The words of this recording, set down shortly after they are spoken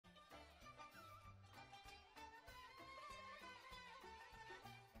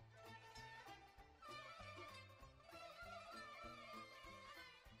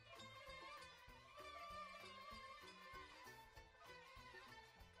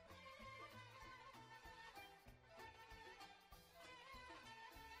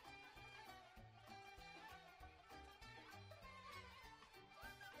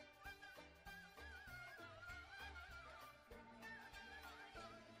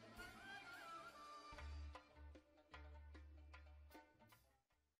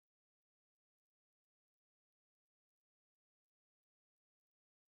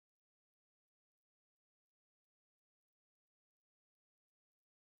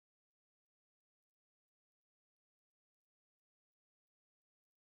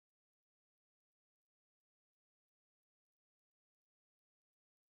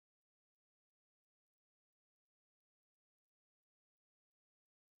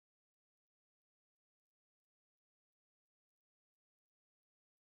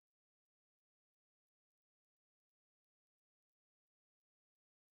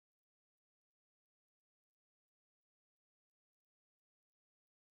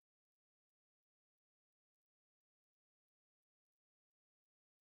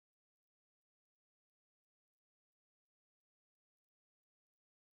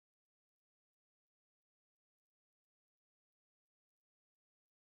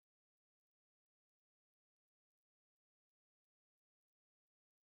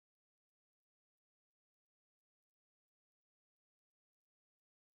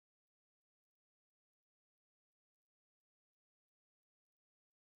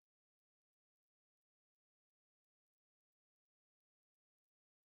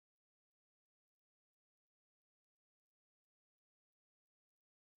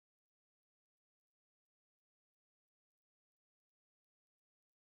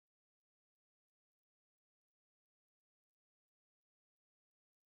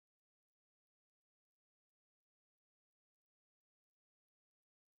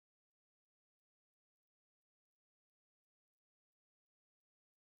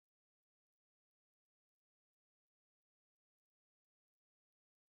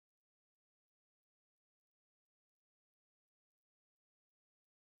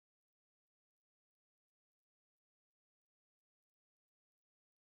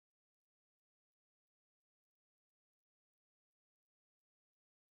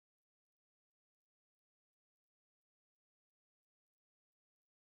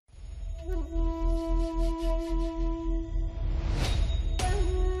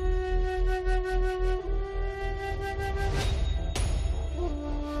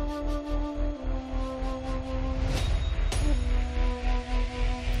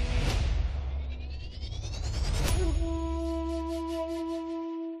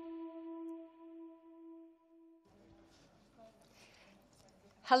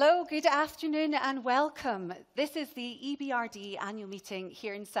Hello, good afternoon and welcome. This is the EBRD annual meeting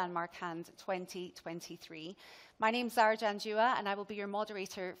here in Samarkand 2023. My name is Zara Janjua and I will be your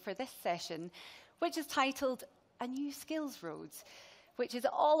moderator for this session, which is titled A New Skills Road, which is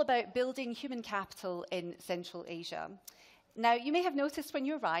all about building human capital in Central Asia. Now, you may have noticed when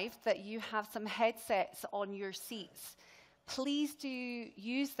you arrived that you have some headsets on your seats. Please do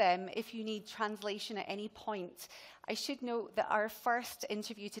use them if you need translation at any point. I should note that our first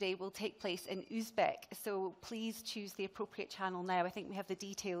interview today will take place in Uzbek, so please choose the appropriate channel now. I think we have the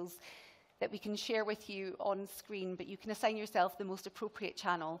details that we can share with you on screen, but you can assign yourself the most appropriate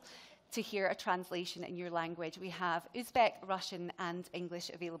channel to hear a translation in your language. We have Uzbek, Russian, and English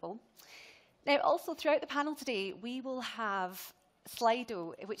available. Now, also throughout the panel today, we will have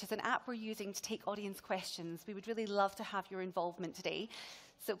Slido, which is an app we're using to take audience questions. We would really love to have your involvement today.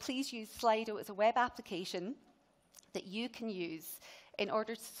 So please use Slido. It's a web application that you can use in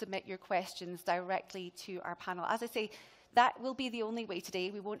order to submit your questions directly to our panel. As I say, that will be the only way today.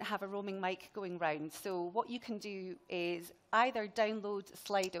 We won't have a roaming mic going round. So what you can do is either download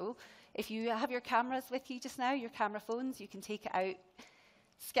Slido. If you have your cameras with you just now, your camera phones, you can take it out,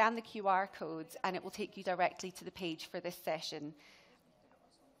 scan the QR code, and it will take you directly to the page for this session.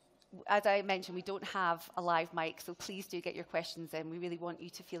 As I mentioned, we don't have a live mic, so please do get your questions in. We really want you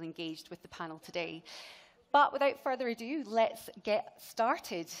to feel engaged with the panel today. But without further ado, let's get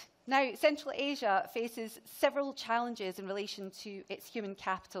started. Now, Central Asia faces several challenges in relation to its human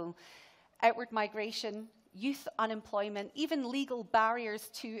capital: outward migration, youth unemployment, even legal barriers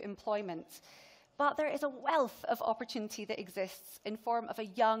to employment. But there is a wealth of opportunity that exists in form of a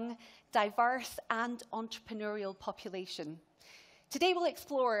young, diverse, and entrepreneurial population. Today we'll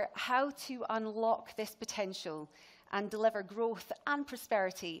explore how to unlock this potential and deliver growth and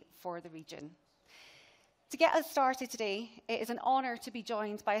prosperity for the region. To get us started today, it is an honor to be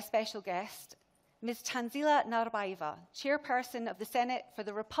joined by a special guest, Ms. Tanzila Narbayeva, Chairperson of the Senate for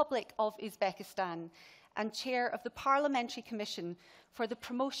the Republic of Uzbekistan and Chair of the Parliamentary Commission for the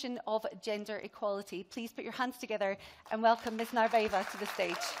Promotion of Gender Equality. Please put your hands together and welcome Ms. Narbayeva to the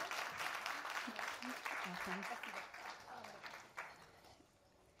stage.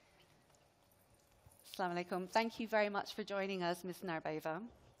 Assalamu alaikum. Thank you very much for joining us, Ms. Narbayeva.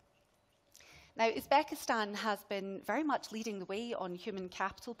 Now, Uzbekistan has been very much leading the way on human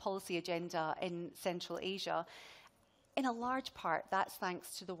capital policy agenda in Central Asia. In a large part, that's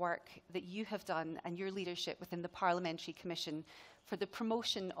thanks to the work that you have done and your leadership within the Parliamentary Commission for the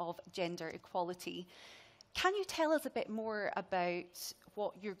Promotion of Gender Equality. Can you tell us a bit more about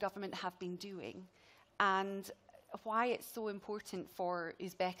what your government have been doing and why it's so important for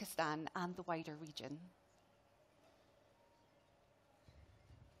Uzbekistan and the wider region?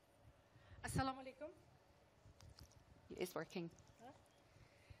 Assalamu alaikum. It is working.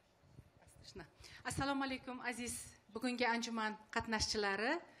 Assalomu alaykum aziz bugungi anjuman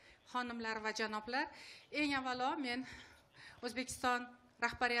qatnashchilari, xonimlar va janoblar. Eng avvalo men O'zbekiston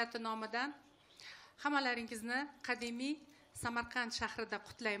rahbariyati nomidan hammalaringizni qadimiy Samarqand shahrida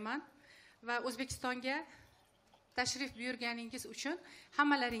qutlayman va O'zbekistonga tashrif buyurganingiz uchun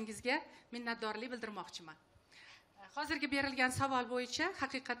hammalaringizga minnatdorlik bildirmoqchiman. Hozirgi berilgan savol bo'yicha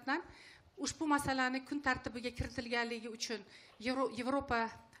haqiqatan ushbu masalani kun tartibiga kiritilganligi uchun Yevropa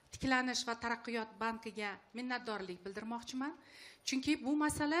tiklanish va taraqqiyot bankiga minnatdorlik bildirmoqchiman. Chunki bu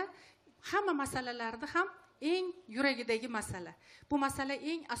masala hamma masalalarda ham eng yuragidagi masala. Bu masala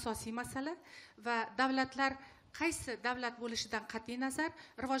eng asosiy masala va davlatlar qaysi davlat bo'lishidan qat'iy nazar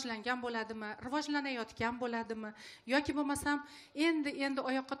rivojlangan bo'ladimi, rivojlanayotgan bo'ladimi yoki bo'lmasam endi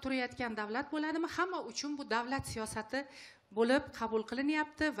oyoqqa turayotgan davlat bo'ladimi, hamma uchun bu davlat siyosati bo'lib qabul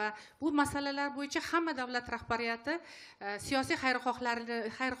qilinyapti va bu masalalar bo'yicha hamma davlat rahbariyati siyosiy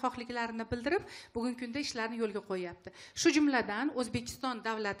xayrixohliklarini bildirib bugungi kunda ishlarni yo'lga qo'yapti. Shu jumladan O'zbekiston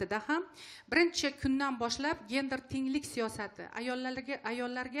davlatida ham birinchi kundan boshlab gender tenglik siyosati,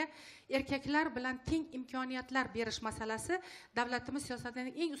 ayollarga erkaklar bilan teng imkoniyatlar berish masalasi davlatimiz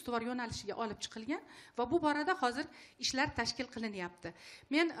siyosatining eng ustuvor yo'nalishiga olib chiqilgan va bu borada hozir ishlar tashkil qilinyapti.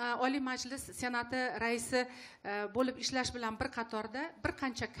 Men Oliy Majlis Senati raisi bo'lib ishlash bilan bir qatorda bir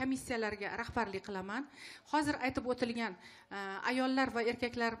qancha komissiyalarga rahbarlik qilaman. Hozir aytib o'tilgan ayollar va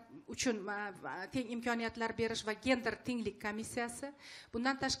erkaklar uchun teng imkoniyatlar berish va gender tenglik komissiyasi,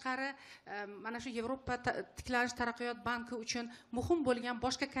 bundan tashqari mana shu Yevropa tiklanish taraqqiyot banki uchun muhim bo'lgan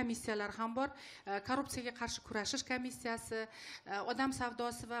boshqa komissiyalar ham bor. Korrupsiyaga qarshi kurashish komissiyasi, odam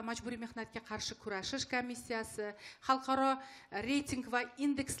savdosi va majburiy mehnatga qarshi kurashish komissiyasi, xalqaro reyting va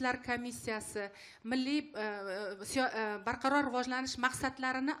indekslar komissiyasi, milliy barqaror rivojlanish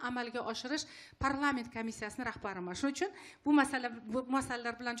maqsadlarini amalga oshirish parlament komissiyasining rahbariman. Shuning uchun bu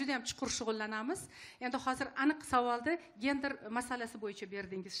masalalar bilan juda ham chuqur shug'ullanamiz. Endi hozir aniq savolni gender masalasi bo'yicha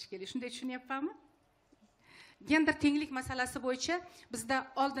berdingiz shekilli. Shunday tushunyapmanmi? Gender tenglik masalasi bo'yicha bizda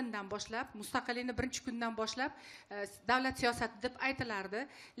oldindan boshlab, mustaqillikni birinchi kundan boshlab davlat siyosati deb aytilardi.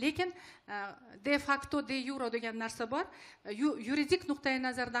 Lekin de facto, de jure degan narsa bor. Yuridik nuqtai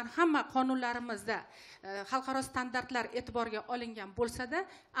nazardan hamma qonunlarimizda xalqaro standartlar e'tiborga olingan bo'lsa-da,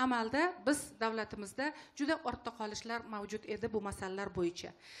 amalda biz davlatimizda juda ortda qolishlar mavjud edi bu masalalar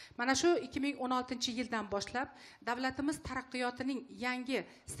bo'yicha. Mana shu 2016-yildan boshlab davlatimiz taraqqiyotining yangi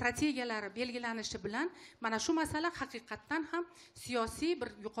strategiyalari belgilanishi bilan mana shu masala haqiqatdan ham siyosiy bir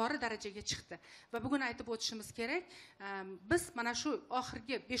yuqori darajaga chiqdi. Va bugun aytib o'tishimiz kerak, biz mana shu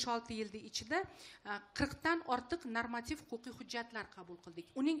oxirgi 5-6 yilning ichida 40 dan ortiq normativ huquqiy hujjatlar qabul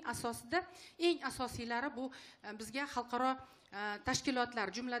qildik. Uning asosida eng asosiylari bu bizga xalqaro tashkilotlar,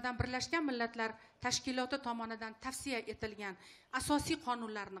 jumladan Birlashgan Millatlar Tashkiloti tomonidan tavsiya etilgan asosiy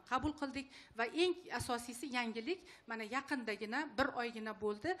qonunlarni qabul qildik va eng asosiysi yangilik mana yaqindagina bir oygina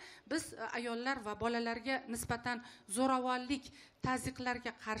bo'ldi. Biz ayollar va bolalarga nisbatan zo'ravonlik,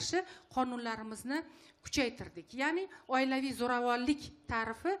 tazyiqlarga qarshi qonunlarimizni kuchaytirdik. Ya'ni oilaviy zo'ravonlik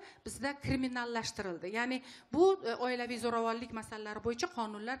ta'rifi bizda kriminallashtirildi. Ya'ni bu oilaviy zo'ravonlik masalalari bo'yicha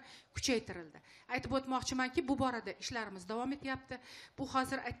qonunlar kuchaytirildi. Aytib o'tmoqchimanki, bu borada ishlarimiz davom etyapti. Bu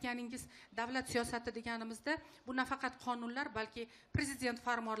hozir aytganingiz davlat siyosati deganimizda bu nafaqat qonunlar, balki prezident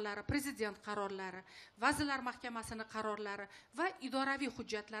farmonlari, prezident qarorlari, vazirlar mahkamasining qarorlari va idoraviy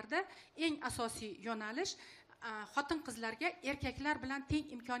hujjatlarda eng asosiy yo'nalish xotin-qizlarga erkaklar bilan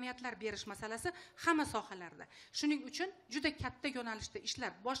teng imkoniyatlar berish masalasi hamma sohalarda. Shuning uchun juda katta yo'nalishda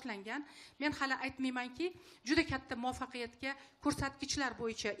ishlar boshlangan. Men hali aytmaymanki, juda katta muvaffaqiyatga ko'rsatkichlar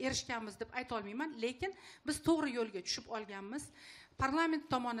bo'yicha erishganmiz deb ayta olmayman, lekin biz to'g'ri yo'lga tushib olganmiz. Parlament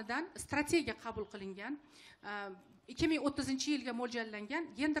tomonidan strategiya qabul qilingan. 2030-yilga mo'ljallangan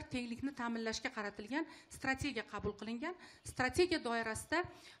gender tenglikni ta'minlashga qaratilgan strategiya qabul qilingan. Strategiya doirasida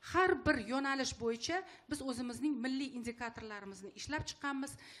har bir yo'nalish bo'yicha biz o'zimizning milliy indikatorlarimizni ishlab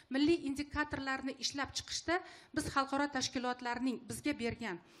chiqqanmiz. Milliy indikatorlarni ishlab chiqishda biz xalqaro tashkilotlarning bizga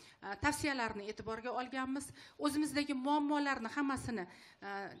bergan tavsiyalarini e'tiborga olganmiz. O'zimizdagi muammolarni hammasini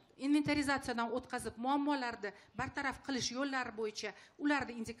inventarizatsiyadan o'tkazib, muammolarni bartaraf qilish yo'llari bo'yicha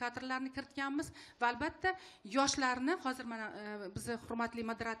ularning indikatorlarini kiritganmiz va albatta yoshlarni, hozir mana bizni hurmatli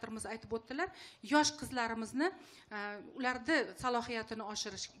moderatorimiz aytib o'tdilar, yosh qizlarimizni ularni salohiyatini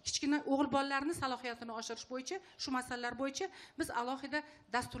oshirish, kichkina o'g'il bolalarning salohiyatini oshirish bo'yicha shu masalalar bo'yicha biz alohida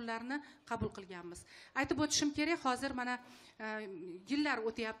dasturlarni qabul qilganmiz. Aytib o'tishim kerak, hozir mana yillar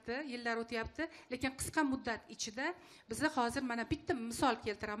o'tyapti, lekin qisqa muddat ichida bizni hozir mana bitta misol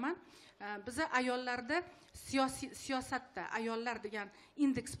keltiraman. Bizni ayollarda siyosatda ayollar degan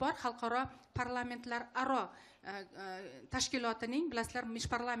indeks bor, xalqaro parlamentlar aro tashkilotining, bilasizlar,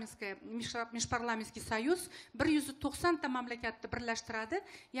 Межпарламентский союз 190 ta mamlakatni birlashtiradi.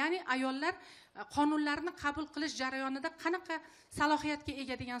 Ya'ni ayollar qonunlarni qabul qilish jarayonida qanaqa salohiyatga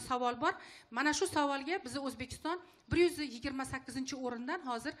ega degan savol bor. Mana shu savolga biz O'zbekiston 128-o'rindan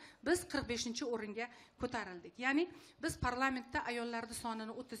hozir biz 45-o'ringa ko'tarildik. Ya'ni biz parlamentda ayollarning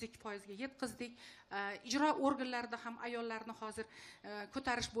sonini 32% ga yetkazdik. Ijro organlarida ham ayollarni hozir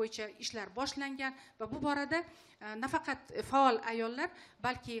ko'tarish bo'yicha ishlar boshlangan va bu borada nafaqat faol ayollar,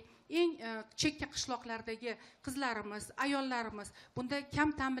 balki eng chekka qishloqlardagi qizlarimiz, ayollarimiz, bunda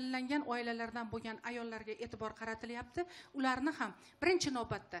kam ta'minlangan oilalardan bo'lgan ayollarga e'tibor qaratilyapti. Ularni ham birinchi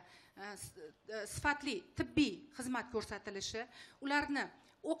navbatda sifatli tibbiy xizmat ko'rsatilishi, ularni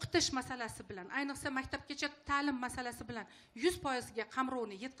o'qitish masalasi bilan, ayniqsa maktabgacha ta'lim masalasi bilan 100% ga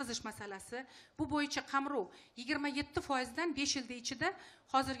qamrovni yetkazish masalasi, bu bo'yicha qamrov 27% dan 5 yilda ichida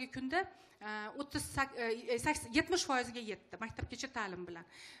hozirgi kunda 70% ga yetdi maktabgacha ta'lim bilan.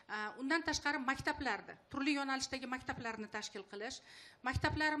 Undan tashqari maktablarda, turli yo'nalishdagi maktablarni tashkil qilish,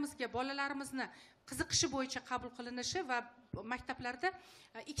 maktablarimizga bolalarimizni qiziqishi bo'yicha qabul qilinishi va maktablarda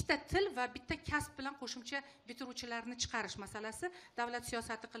ikkita til va bitta kasb bilan qo'shimcha bitiruvchilarni chiqarish masalasi davlat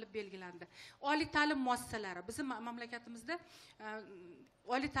siyosati qilib belgilandi. Oliy ta'lim muassasalari bizning mamlakatimizda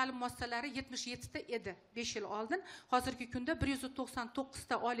oliy ta'lim muassasalari 77 ta edi 5 yil oldin. Hozirgi kunda 199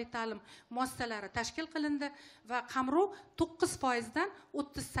 ta oliy ta'lim muassasalari tashkil qilindi va qamrov 9% dan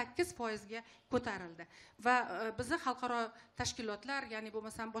 38% ga ko'tarildi. Va bizni xalqaro tashkilotlar, ya'ni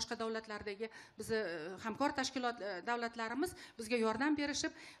bo'lmasam boshqa davlatlardagi bizni hamkor davlatlarimiz bizga yordam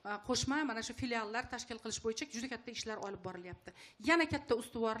berishib, qo'shma mana shu filiallar tashkil qilish bo'yicha juda katta ishlar olib borilyapti. Yana katta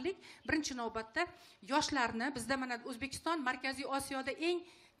ustuvorlik birinchi navbatda yoshlarni, bizda mana O'zbekiston Markaziy Osiyoda eng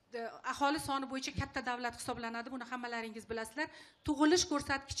aholi soni bo'yicha katta davlat hisoblanadi. Buni hammalaringiz bilasizlar. Tug'ilish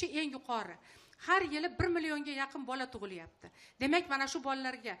ko'rsatkichi eng yuqori. Har yili 1 millionga yaqin bola tug'ilyapti. Demak, mana shu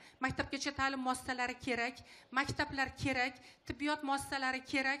bolalarga maktabgacha ta'lim muassasalari kerak, maktablar kerak, tibbiyot muassasalari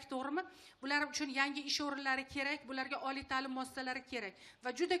kerak, to'g'rimi? Bular uchun yangi ish o'rinlari kerak, bularga oliy ta'lim muassasalari kerak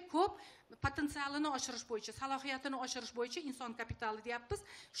va juda ko'p potensialini oshirish bo'yicha, salohiyatini oshirish bo'yicha inson kapitali deyapmiz.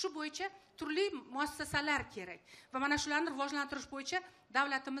 Shu bo'yicha turli muassasalar kerak va mana shularni rivojlantirish bo'yicha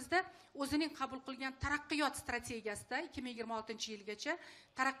davlatimizda o'zining qabul qilgan taraqqiyot strategiyasida 2026-yilgacha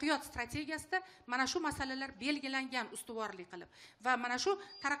taraqqiyot strategiyasida mana shu masalalar belgilangan ustuvorlik qilib va mana shu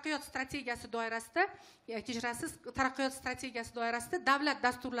taraqqiyot strategiyasi doirasida, kechirasiz, taraqqiyot strategiyasi doirasida davlat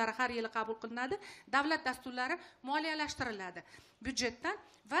dasturlari har yili qabul qilinadi. Davlat dasturlari moliyalashtiriladi byudjetdan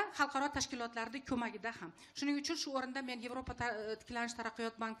va xalqaro tashkilotlarning ko'magida ham. Shuning uchun shu o'rinda men Yevropa tiklanish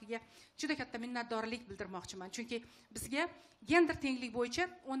taraqqiyot bankiga juda katta minnatdorlik bildirmoqchiman. Chunki bizga gender tenglik bo'yicha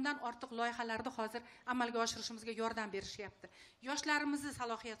 10 dan ortiq loyihalarni hozir amalga oshirishimizga yordam berishyapti. Yoshlarimizni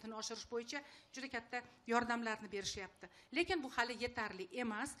salohiyatini oshirish bo'yicha juda katta yordamlarni berishyapti. Lekin bu hali yetarli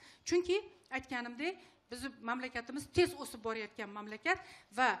emas. Chunki aytganimdek, bizning mamlakatimiz tez o'sib borayotgan mamlakat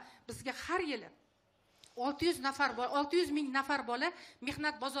va bizga har yili 600 ming nafar bola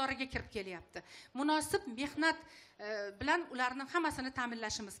mehnat bozoriga kirib kelyapti. Munosib mehnat bilan ularning hammasini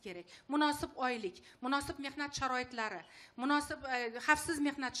ta'minlashimiz kerak. Munosib oylik, munosib mehnat sharoitlari, munosib xavfsiz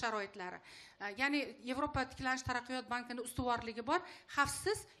mehnat sharoitlari. Ya'ni Yevropa tiklanish taraqqiyot bankining ustuvorligi bor,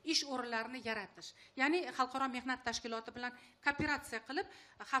 xavfsiz ish o'rinlarini yaratish. Ya'ni xalqaro mehnat tashkiloti bilan kooperatsiya qilib,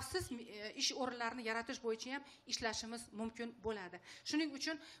 xavfsiz ish o'rinlarini yaratish bo'yicha ham ishlashimiz mumkin bo'ladi. Shuning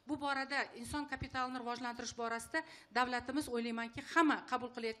uchun bu borada inson kapitalini rivojlantirish borasida davlatimiz o'ylaymanki, hamma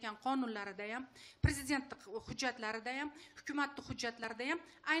qabul qilayotgan qonunlarida ham, prezidentning hujjatlarida ham, hukumatning hujjatlarida ham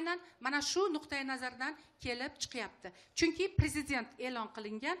aynan mana shu nuqtai nazardan kelib chiqyapti. Chunki prezident e'lon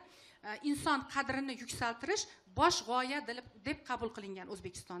qilingan inson qadrini yuksaltirish bosh g'oya deb qabul qilingan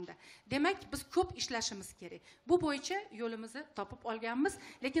O'zbekistonda. Demak, biz ko'p ishlashimiz kerak. Bu bo'yicha yo'limizni topib olganmiz,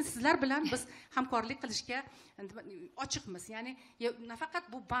 lekin sizlar bilan biz hamkorlik qilishga ochiqmiz. Ya'ni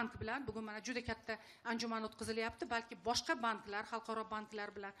nafaqat bu bank bilan bugun mana juda katta anjuman o'tkazilyapti, balki boshqa banklar, xalqaro banklar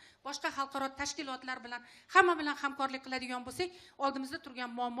bilan, boshqa xalqaro tashkilotlar bilan, hamma bilan hamkorlik qiladigan bo'lsak, oldimizda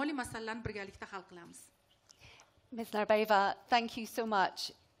turgan muammoli masalalarni birgalikda hal qilamiz. Ms. Narbayeva, thank you so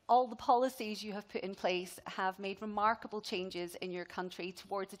much. All the policies you have put in place have made remarkable changes in your country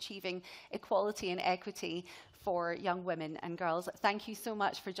towards achieving equality and equity for young women and girls. Thank you so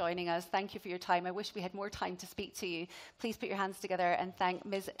much for joining us. Thank you for your time. I wish we had more time to speak to you. Please put your hands together and thank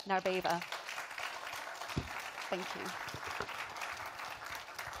Ms. Narbayeva. Thank you.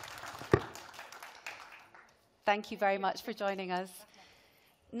 Thank you very much for joining us.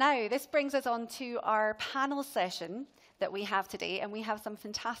 Now, this brings us on to our panel session that we have today, and we have some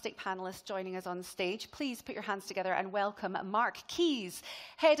fantastic panelists joining us on stage. Please put your hands together and welcome Mark Keyes,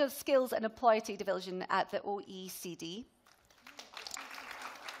 Head of Skills and Employability Division at the OECD.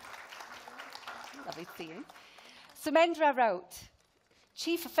 Lovely to see you. Sumendra Raut,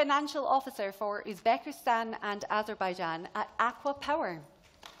 Chief Financial Officer for Uzbekistan and Azerbaijan at Aqua Power.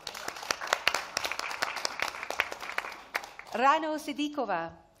 Rano Sidikova,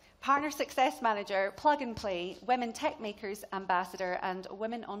 Partner Success Manager, Plug and Play, Women Tech Makers Ambassador and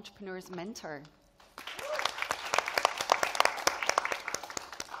Women Entrepreneurs Mentor.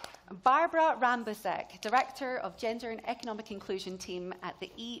 Barbara Rambusek, Director of Gender and Economic Inclusion Team at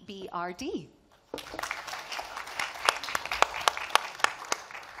the EBRD.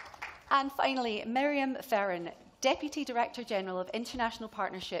 And finally, Miriam Ferrin, Deputy Director General of International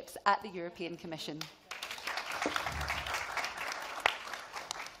Partnerships at the European Commission.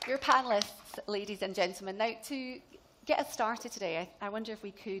 Your panelists, ladies and gentlemen. Now, to get us started today, I wonder if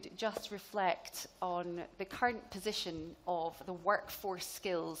we could just reflect on the current position of the workforce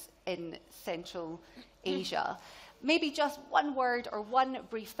skills in Central Asia. Maybe just one word or one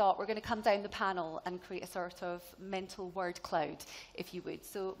brief thought. We're going to come down the panel and create a sort of mental word cloud, if you would.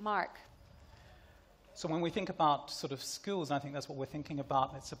 So, Mark. So when we think about sort of skills, I think that's what we're thinking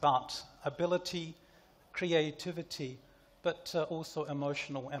about. It's about ability, creativity, but also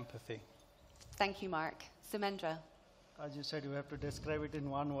emotional empathy. Thank you, Mark. Sumendra. As you said, you have to describe it in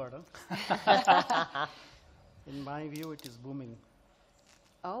one word. Huh? In my view, it is booming.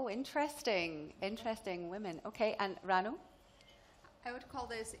 Oh, interesting. Interesting. Women. Okay, and Rano? I would call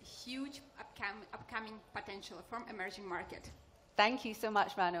this huge upcoming potential from emerging market. Thank you so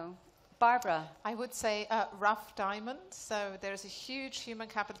much, Rano. Barbara? I would say rough diamond. So there's a huge human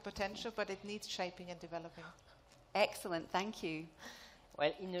capital potential, but it needs shaping and developing. Excellent. Thank you.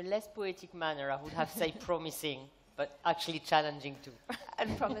 Well, in a less poetic manner, I would have said promising, but actually challenging too.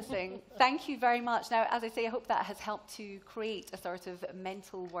 And promising. Thank you very much. Now, as I say, I hope that has helped to create a sort of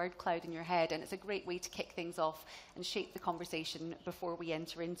mental word cloud in your head, and it's a great way to kick things off and shape the conversation before we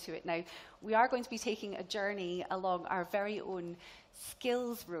enter into it. Now, we are going to be taking a journey along our very own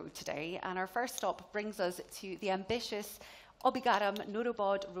skills road today, and our first stop brings us to the ambitious Obigaram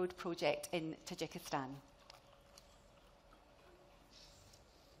Norobod Road project in Tajikistan.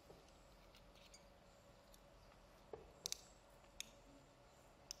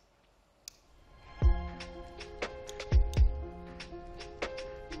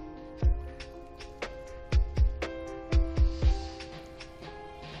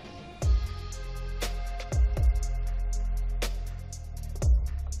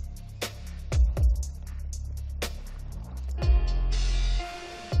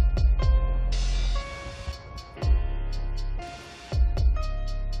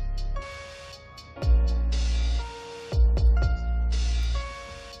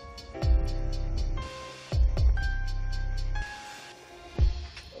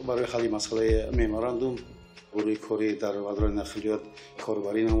 برای حل مسئله مموراندوم گروه کاری در وزارت نقلیات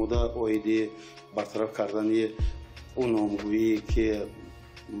کاربری نموده اویدی برطرف کردن اون نامگویی که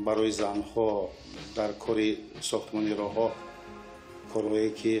برای زنها در کار ساختمانی راه‌ها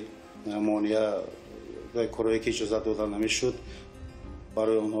کارهایی که مانع در کارهایی که اجازه داده نمیشد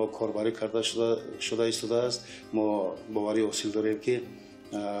برای اونها کاربری کرده شده ایستاده است. ما باوری حاصل داریم که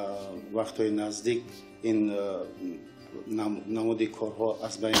وقت‌های نزدیک این نمود کارها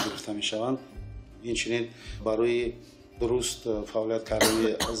از بین گرفته می شوند. اینچنین برای درست فعالیت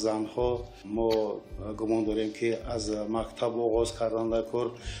کردن زنها ما گمان داریم که از مکتب آغاز کردن در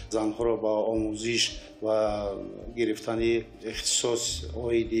کار زنها را با آموزش و گرفتن اختصاص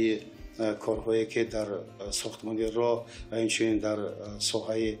عاید کارهایی که در ساختمانی راه و اینچنین در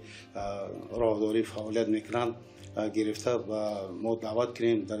ساحه راهداری فعالیت میکنند گرفته و ما دعوت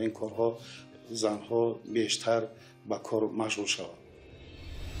کنیم در این کارها زنها بیشتر با کار مشغول شوند.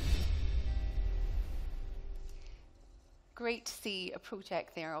 Great to see a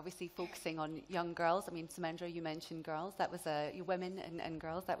project there, obviously focusing on young girls. I mean, Samendra, you mentioned girls. That was women and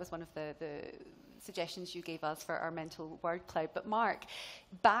girls. That was one of the suggestions you gave us for our mental word cloud. But Mark,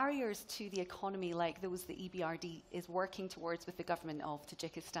 barriers to the economy like those the EBRD is working towards with the government of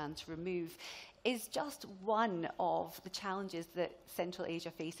Tajikistan to remove is just one of the challenges that Central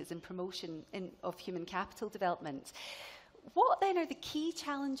Asia faces in promotion of human capital development. What then are the key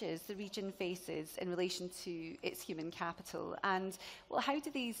challenges the region faces in relation to its human capital? And well, how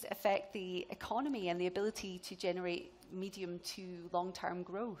do these affect the economy and the ability to generate medium to long-term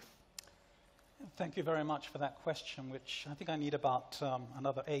growth? Thank you very much for that question, which I think I need about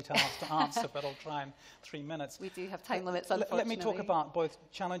another 8 hours to answer, but I'll try in 3 minutes. We do have time limits, unfortunately. Let me talk about both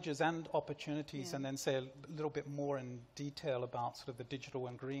challenges and opportunities, and then say a little bit more in detail about sort of the digital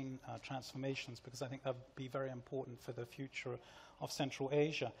and green transformations, because I think that would be very important for the future of Central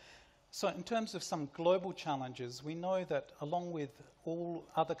Asia. So in terms of some global challenges, we know that along with all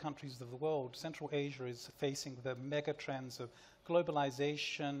other countries of the world, Central Asia is facing the mega trends of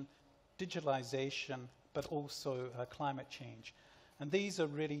globalization, digitalization, but also climate change. And these are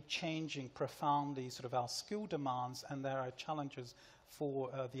really changing profoundly sort of our skill demands, and there are challenges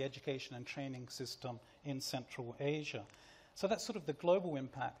for the education and training system in Central Asia. So that's sort of the global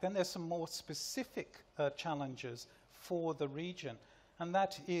impact. Then there's some more specific challenges for the region, and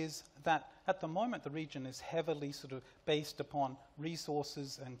that is that at the moment the region is heavily sort of based upon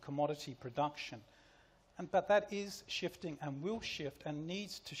resources and commodity production. But that is shifting and will shift and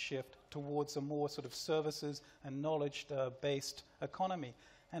needs to shift towards a more sort of services and knowledge-based economy.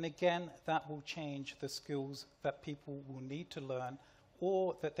 And again, that will change the skills that people will need to learn,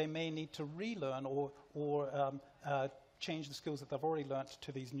 or that they may need to relearn, or change the skills that they've already learnt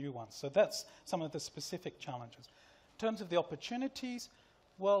to these new ones. So that's some of the specific challenges. In terms of the opportunities,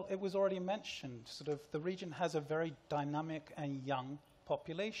 well, it was already mentioned, sort of the region has a very dynamic and young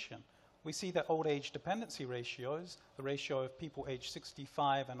population. We see that old age dependency ratios, the ratio of people aged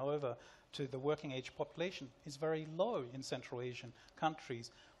 65 and over to the working age population, is very low in Central Asian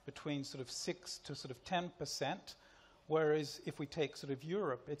countries, between sort of 6 to sort of 10%, whereas if we take sort of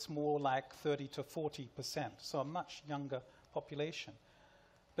Europe, it's more like 30 to 40%, so a much younger population.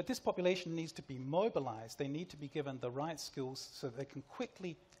 But this population needs to be mobilized. They need to be given the right skills so they can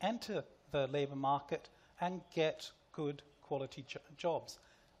quickly enter the labor market and get good quality jobs.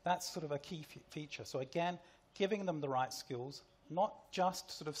 That's sort of a key feature. So again, giving them the right skills, not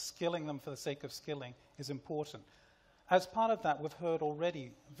just sort of skilling them for the sake of skilling, is important. As part of that, we've heard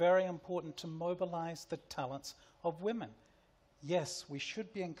already, very important to mobilize the talents of women. Yes, we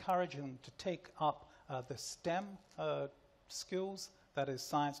should be encouraging them to take up the STEM skills, that is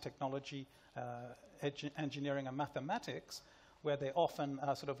science, technology, engineering and mathematics, where they're often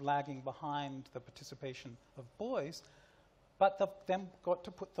sort of lagging behind the participation of boys, but they've then got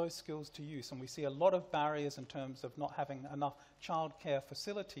to put those skills to use. And we see a lot of barriers in terms of not having enough childcare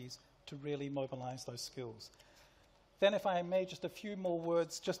facilities to really mobilize those skills. Then if I may, just a few more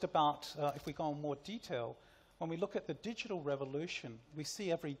words just about, if we go in more detail, when we look at the digital revolution, we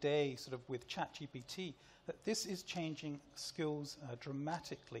see every day sort of with ChatGPT that this is changing skills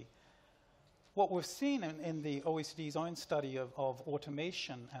dramatically. What we've seen in the OECD's own study of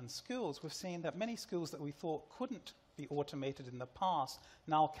automation and skills, we've seen that many skills that we thought couldn't be automated in the past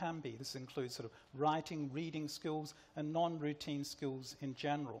now can be. This includes sort of writing, reading skills, and non-routine skills in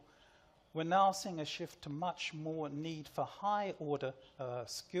general. We're now seeing a shift to much more need for high-order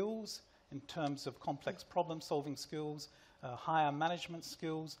skills in terms of complex problem-solving skills, higher management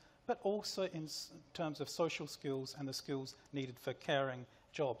skills, but also in terms of social skills and the skills needed for caring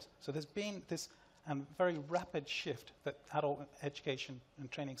jobs. So there's been this very rapid shift that adult education and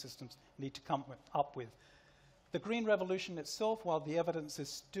training systems need to come up with. The green revolution itself, while the evidence is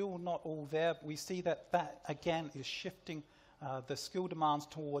still not all there, we see that that again is shifting the skill demands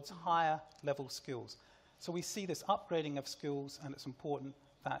towards higher level skills. So we see this upgrading of skills, and it's important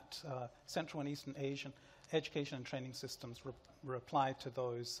that Central and Eastern Asian education and training systems reply to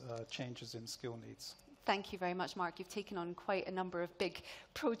those changes in skill needs. Thank you very much, Mark. You've taken on quite a number of big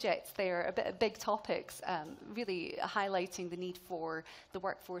projects there, a bit of big topics, really highlighting the need for the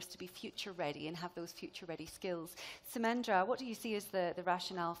workforce to be future-ready and have those future-ready skills. Sumendra, what do you see as the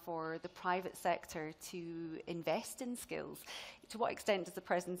rationale for the private sector to invest in skills? To what extent does the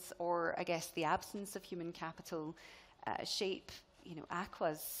presence or, I guess, the absence of human capital shape,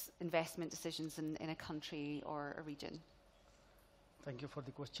 Aqua's investment decisions in a country or a region? Thank you for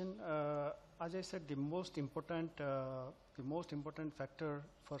the question. As I said, the most important factor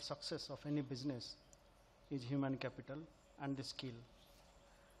for success of any business is human capital and the skill.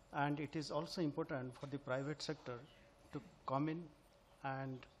 And it is also important for the private sector to come in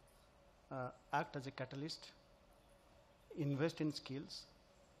and act as a catalyst, invest in skills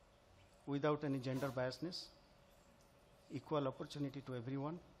without any gender biasness, equal opportunity to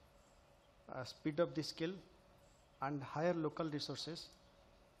everyone, speed up the skill, and hire local resources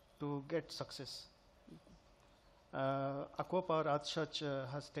to get success. Aqua Power as such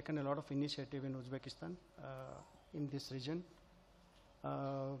has taken a lot of initiative in Uzbekistan, in this region,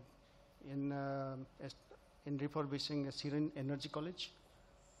 in refurbishing a Syrian Energy College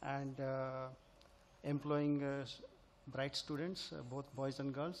and employing bright students, both boys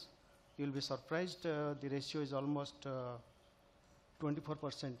and girls. You'll be surprised, the ratio is almost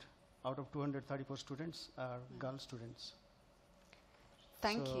 24%. Out of 234 students are girl students.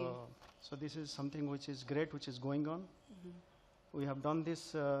 Thank you. So this is something which is great, which is going on. We have done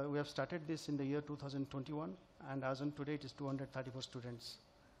this, we have started this in the year 2021, and as on today it is 234 students.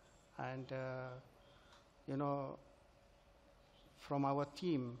 And from our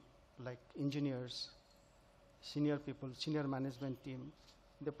team, like engineers, senior people, senior management team,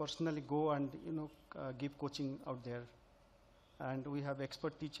 they personally go and give coaching out there. And we have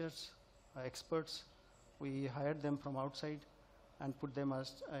expert teachers, experts. We hired them from outside and put them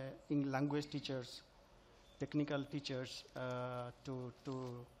as language teachers, technical teachers to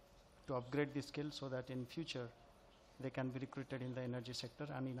upgrade the skills so that in future they can be recruited in the energy sector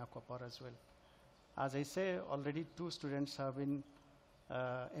and in Aqua Power as well. As I say, already 2 students have been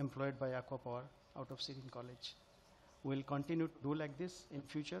employed by Aqua Power out of Syrian College. We'll continue to do like this in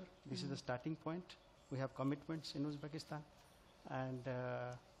future. This is the starting point. We have commitments in Uzbekistan. And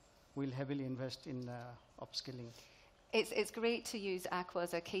we'll heavily invest in upskilling. It's great to use Aqua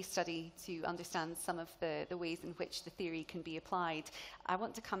as a case study to understand some of the ways in which the theory can be applied. I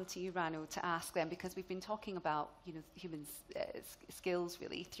want to come to you, Rano, to ask them, because we've been talking about human skills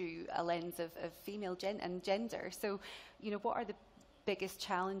really through a lens of female and gender. So, what are the biggest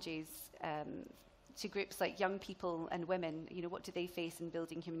challenges to groups like young people and women? What do they face in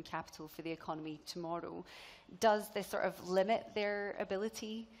building human capital for the economy tomorrow? Does this sort of limit their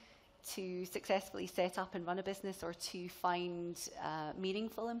ability to successfully set up and run a business or to find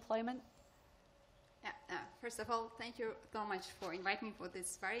meaningful employment? First of all, thank you so much for inviting me for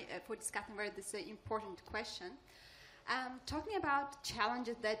this for discussing this important question. Talking about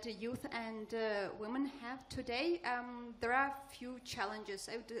challenges that youth and women have today, there are a few challenges.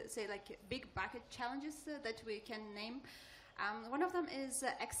 I would say like big bucket challenges that we can name. One of them is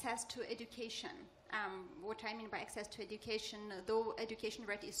access to education. What I mean by access to education, though education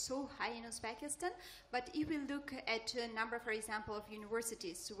rate is so high in Uzbekistan, but if we look at a number, for example, of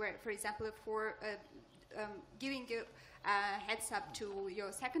universities, where, for example, for giving a heads up to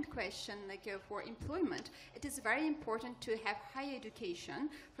your second question, like for employment, it is very important to have higher education.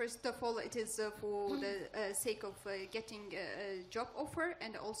 First of all, it is for the sake of getting a job offer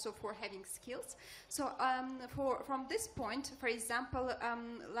and also for having skills. So from this point, for example,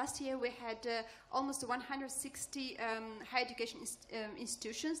 last year we had almost 160 higher education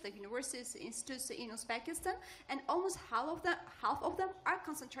institutions, like universities, institutes in Uzbekistan, and almost half of them are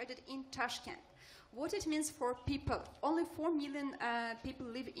concentrated in Tashkent. What it means for people, only 4 million people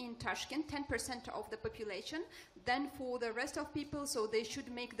live in Tashkent, 10% of the population. Then for the rest of people, so they should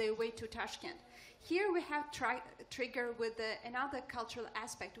make their way to Tashkent. Here we have trigger with another cultural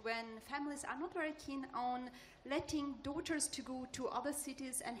aspect when families are not very keen on letting daughters to go to other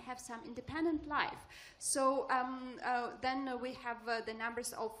cities and have some independent life. So then we have the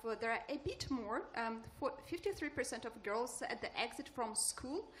numbers of, there are a bit more, 53% of girls at the exit from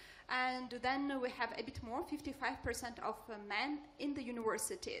school. And then we have a bit more, 55% of men in the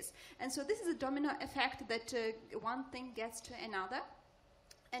universities. And so this is a domino effect that one thing gets to another.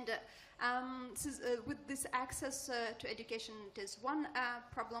 And with this access to education, it is one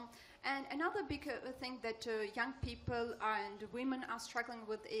problem. And another big thing that young people and women are struggling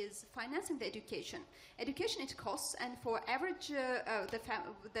with is financing the education. Education, it costs, and for average,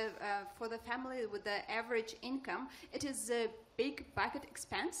 for the family with the average income, it is a big bucket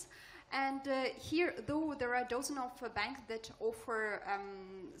expense. And here, though there are dozens of banks that offer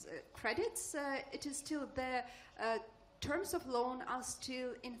credits, it is still the terms of loan are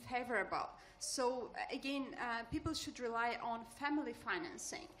still unfavorable. So again, people should rely on family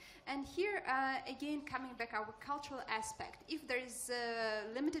financing. And here, again, coming back our cultural aspect, if there is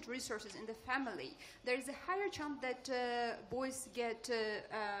limited resources in the family, there is a higher chance that boys get,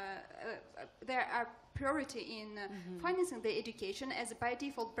 there are priority in financing the education as by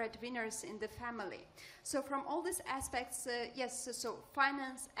default breadwinners in the family. So from all these aspects, yes, so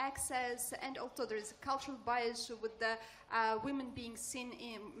finance, access, and also there is a cultural bias with the women being seen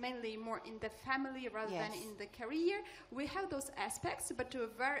mainly more in the family rather than in the career. We have those aspects, but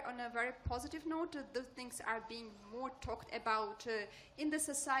on a very positive note, those things are being more talked about in the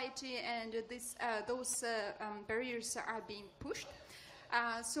society, and those barriers are being pushed.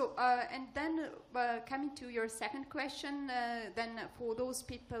 And then coming to your second question, then for those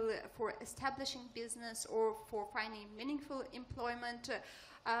people for establishing business or for finding meaningful employment,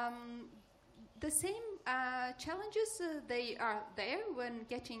 the same challenges, they are there when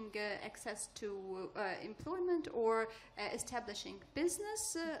getting access to employment or establishing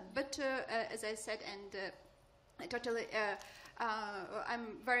business. But as I said, and I totally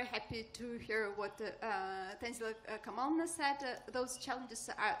I'm very happy to hear what Tanzila Kamalna said. Those challenges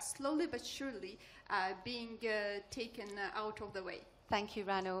are slowly but surely being taken out of the way. Thank you,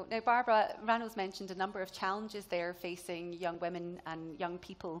 Rano. Now, Barbara, Rano's mentioned a number of challenges there facing young women and young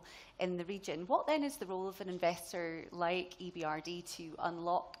people in the region. What then is the role of an investor like EBRD to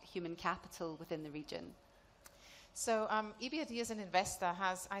unlock human capital within the region? So EBRD as an investor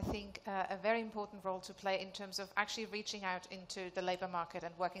has, I think, a very important role to play in terms of actually reaching out into the labour market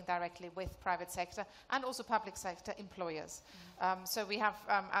and working directly with private sector and also public sector employers. So we have,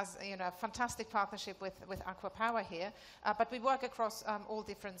 as you know, a fantastic partnership with Aqua Power here, but we work across all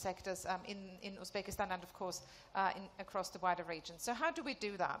different sectors in Uzbekistan and, of course, across the wider region. So how do we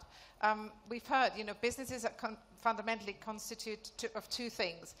do that? We've heard, you know, businesses are fundamentally constitute of two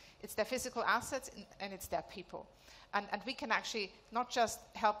things. It's their physical assets and it's their people. And we can actually not just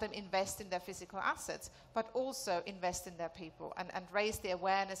help them invest in their physical assets, but also invest in their people and raise the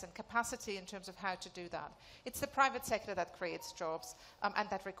awareness and capacity in terms of how to do that. It's the private sector that creates jobs and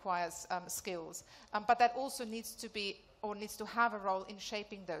that requires skills, but that also needs to be or needs to have a role in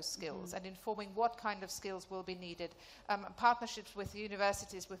shaping those skills and informing what kind of skills will be needed. Partnerships with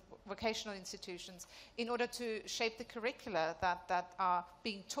universities, with vocational institutions, in order to shape the curricula that are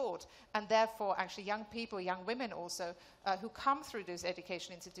being taught, and therefore actually young people, young women also, who come through those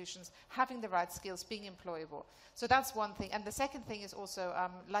education institutions, having the right skills, being employable. So that's one thing. And the second thing is also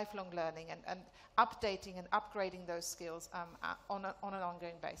lifelong learning and updating and upgrading those skills on an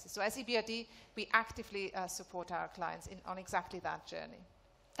ongoing basis. So as EBRD, we actively support our clients on exactly that journey.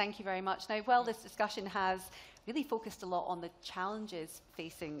 Thank you very much. Now, while this discussion has really focused a lot on the challenges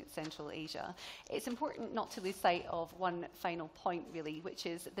facing Central Asia, it's important not to lose sight of one final point, really, which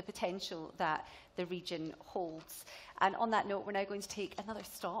is the potential that the region holds. And on that note, we're now going to take another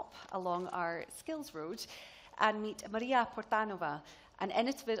stop along our skills road and meet Maria Portanova, an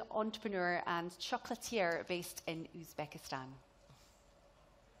innovative entrepreneur and chocolatier based in Uzbekistan.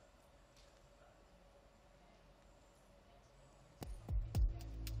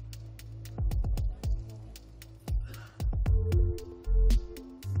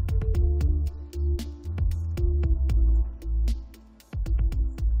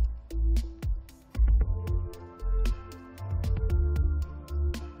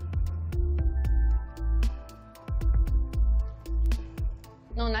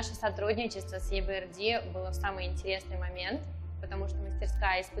 Но наше сотрудничество с EBRD было в самый интересный момент, потому что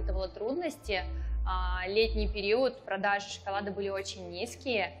мастерская испытывала трудности. Летний период, продажи шоколада были очень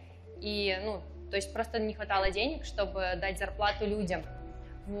низкие, и, то есть просто не хватало денег, чтобы дать зарплату людям.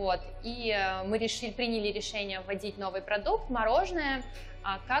 Вот. И мы приняли решение вводить новый продукт, мороженое.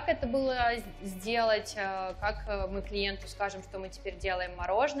 Как это было сделать, как мы клиенту скажем, что мы теперь делаем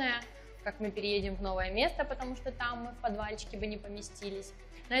мороженое, как мы переедем в новое место, потому что там мы в подвальчике бы не поместились.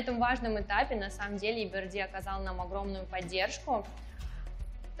 На этом важном этапе, на самом деле, EBRD оказал нам огромную поддержку,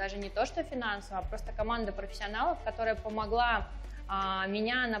 даже не то что финансовую, а просто команда профессионалов, которая помогла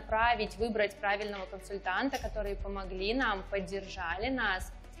меня направить, выбрать правильного консультанта, которые помогли нам, поддержали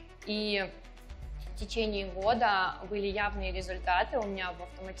нас. И в течение года были явные результаты у меня в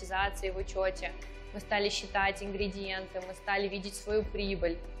автоматизации, в учете. Мы стали считать ингредиенты, мы стали видеть свою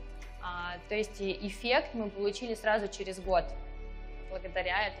прибыль. То есть эффект мы получили сразу через год,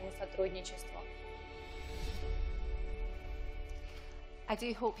 благодаря этому сотрудничеству. I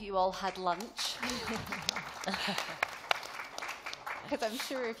do hope you all had lunch. Because I'm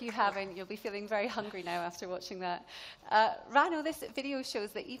sure if you haven't, you'll be feeling very hungry now after watching that. Rano, this video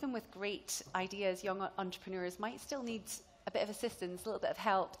shows that even with great ideas, young entrepreneurs might still need a bit of assistance, a little bit of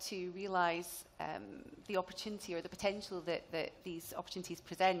help to realise the opportunity or the potential that these opportunities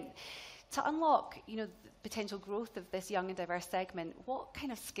present. To unlock, the potential growth of this young and diverse segment, what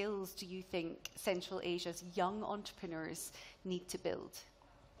kind of skills do you think Central Asia's young entrepreneurs need to build?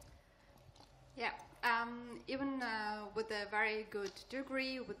 Yeah. Even with a very good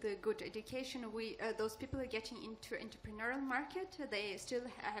degree, with a good education, those people are getting into entrepreneurial market. They still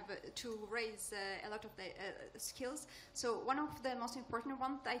have to raise a lot of the skills. So one of the most important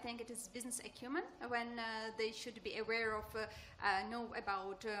ones, I think, it is business acumen. When they should be aware of, know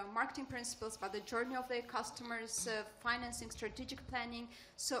about marketing principles, about the journey of their customers, financing, strategic planning.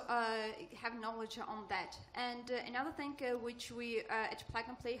 So have knowledge on that. And another thing which we at Plug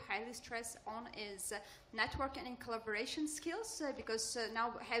and Play highly stress on is networking and collaboration skills, because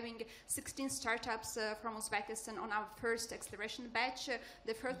now having 16 startups from Uzbekistan on our first acceleration batch,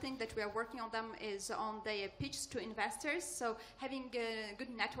 the first thing that we are working on them is on their pitch to investors. So having good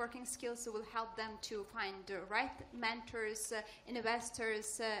networking skills will help them to find the right mentors,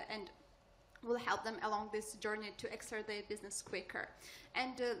 investors, and will help them along this journey to accelerate their business quicker.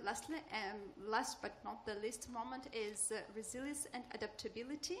 And lastly, last but not the least moment is resilience and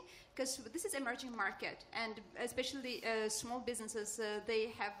adaptability, because this is emerging market, and especially small businesses,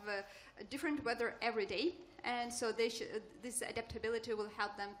 they have different weather every day, and so this adaptability will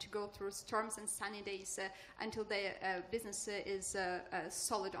help them to go through storms and sunny days until their business is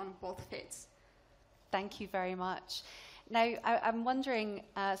solid on both feet. Thank you very much. Now, I'm wondering,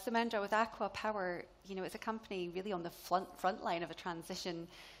 Samendra, with Aqua Power, it's a company really on the front line of a transition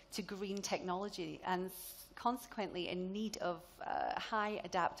to green technology and consequently in need of a high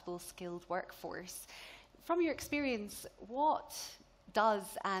adaptable skilled workforce. From your experience, what does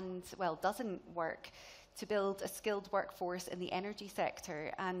and, doesn't work to build a skilled workforce in the energy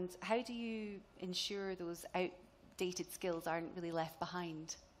sector, and how do you ensure those outdated skills aren't really left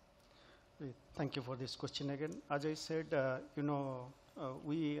behind? Thank you for this question again. As I said,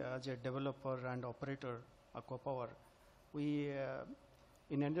 we as a developer and operator, Aqua Power, we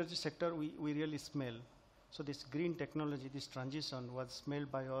in energy sector we really smell. So this green technology, this transition was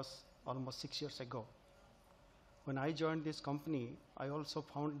smelled by us almost 6 years ago. When I joined this company, I also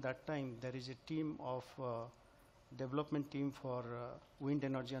found that time there is a team of development team for wind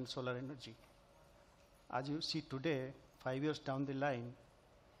energy and solar energy. As you see today, 5 years down the line,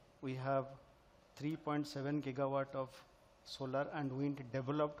 we have 3.7 gigawatt of solar and wind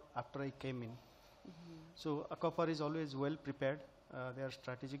developed after I came in. Mm-hmm. So Aqua Power is always well prepared. They are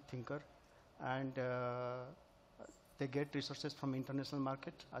strategic thinker, and They get resources from international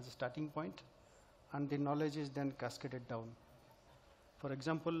market as a starting point, and the knowledge is then cascaded down. For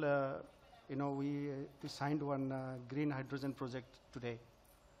example, we signed one green hydrogen project today.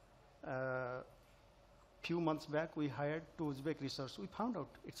 Few months back, we hired 2 Uzbek resources. We found out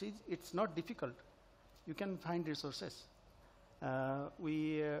it's not difficult. You can find resources.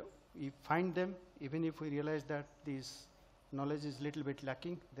 We find them, even if we realize that this knowledge is a little bit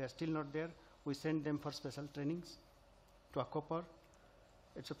lacking, they are still not there. We send them for special trainings to Aquapower.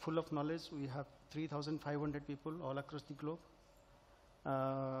 It's full of knowledge. We have 3,500 people all across the globe.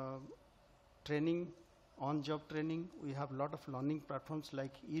 Training, on-job training. We have a lot of learning platforms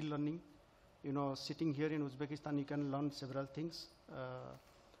like e-learning. Sitting here in Uzbekistan, you can learn several things.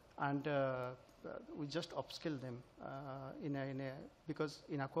 And we just upskill them because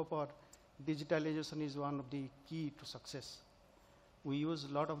in Aquapower, digitalization is one of the key to success. We use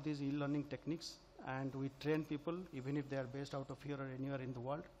a lot of these e-learning techniques, and we train people, even if they are based out of here or anywhere in the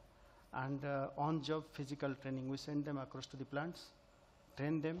world. And on-job physical training, we send them across to the plants,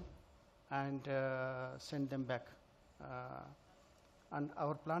 train them, and send them back. And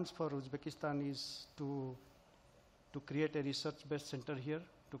our plans for Uzbekistan is to create a research-based center here,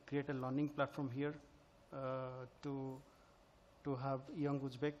 to create a learning platform here, to have young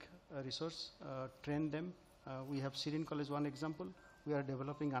Uzbek resource, train them. We have Syrian College, one example. We are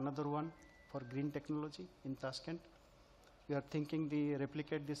developing another one for green technology in Tashkent. We are thinking to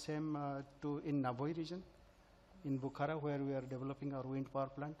replicate the same in Naboi region, in Bukhara, where we are developing our wind power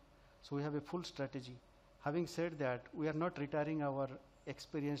plant. So we have a full strategy. Having said that, we are not retiring our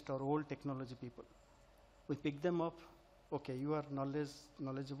experienced or old technology people. We pick them up. Okay, you are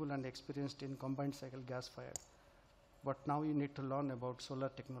knowledgeable and experienced in combined cycle gas fired, but now you need to learn about solar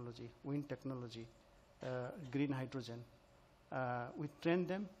technology, wind technology, green hydrogen. We train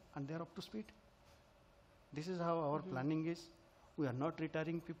them, and they are up to speed. This is how our planning is. We are not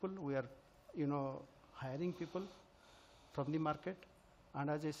retiring people. We are, hiring people from the market. And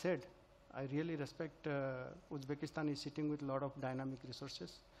as I said, I really respect Uzbekistan is sitting with a lot of dynamic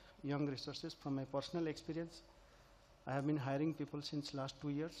resources, young resources. From my personal experience, I have been hiring people since last 2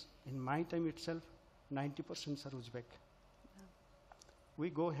 years. In my time itself, 90% are Uzbek. Yeah. We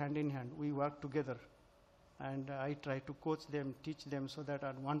go hand in hand. We work together. And I try to coach them, teach them, so that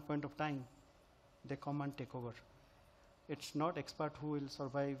at one point of time, they come and take over. It's not expert who will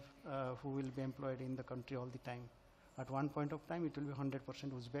survive, who will be employed in the country all the time. At one point of time, it will be 100%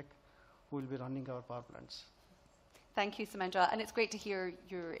 Uzbek who will be running our power plants. Thank you, Samendra. And it's great to hear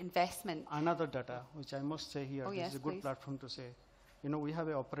your investment. Another data, which I must say here, this is a good please. platform to say. We have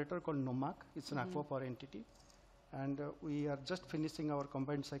an operator called Nomak. It's an Aquapower entity. And we are just finishing our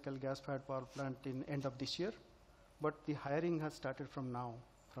combined cycle gas-fired power plant in end of this year. But the hiring has started from now,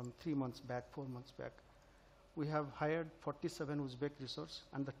 from 3 months back, 4 months back. We have hired 47 Uzbek resource,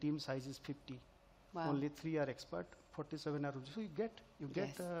 and the team size is 50. Wow. Only 3 are expert, 47 are Uzbek. So you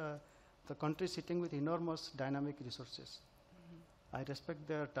get the country sitting with enormous dynamic resources. I respect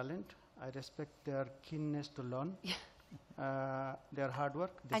their talent. I respect their keenness to learn. Their hard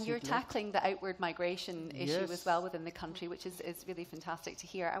work. And you're tackling the outward migration issue as well within the country, which is really fantastic to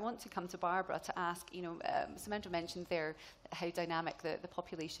hear. I want to come to Barbara to ask, Samendra mentioned there how dynamic the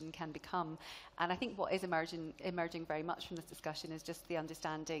population can become. And I think what is emerging very much from this discussion is just the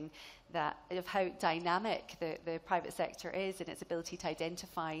understanding of how dynamic the private sector is and its ability to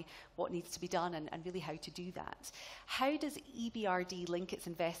identify what needs to be done and really how to do that. How does EBRD link its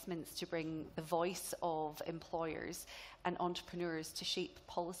investments to bring the voice of employers and entrepreneurs to shape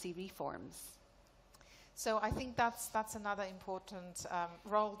policy reforms? So I think that's another important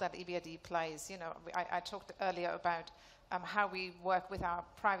role that EBRD plays. I talked earlier about how we work with our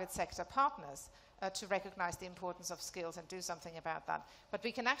private sector partners to recognize the importance of skills and do something about that. But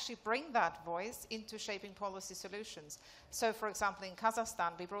we can actually bring that voice into shaping policy solutions. So, for example, in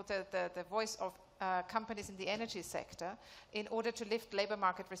Kazakhstan, we brought the voice of companies in the energy sector in order to lift labor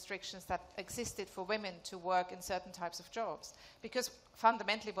market restrictions that existed for women to work in certain types of jobs. Because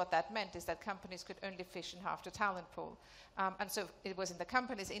fundamentally what that meant is that companies could only fish in half the talent pool. And so it was in the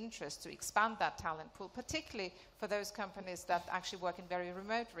company's interest to expand that talent pool, particularly for those companies that actually work in very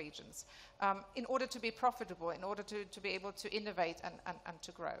remote regions, in order to be profitable, in order to be able to innovate and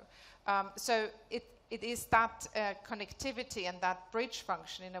to grow. So it is that connectivity and that bridge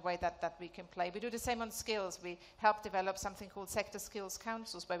function in a way that we can play. We do the same on skills. We help develop something called sector skills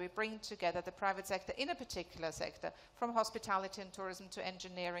councils, where we bring together the private sector in a particular sector, from hospitality and tourism to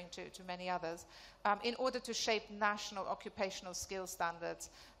engineering to many others, in order to shape national occupational skill standards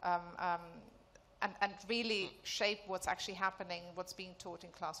and really shape what's actually happening, what's being taught in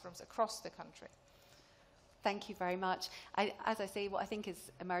classrooms across the country. Thank you very much. As I say, what I think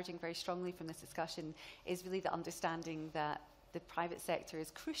is emerging very strongly from this discussion is really the understanding that the private sector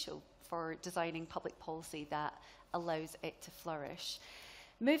is crucial for designing public policy that allows it to flourish.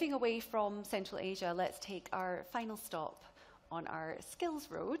 Moving away from Central Asia, let's take our final stop on our skills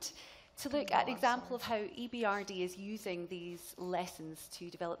road to look at an example of how EBRD is using these lessons to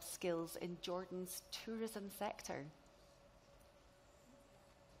develop skills in Jordan's tourism sector.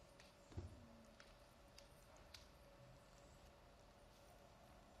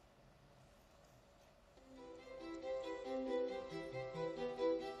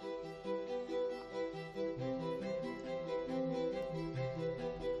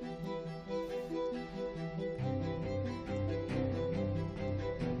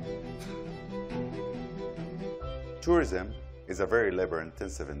 Tourism is a very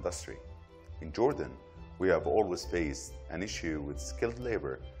labor-intensive industry. In Jordan, we have always faced an issue with skilled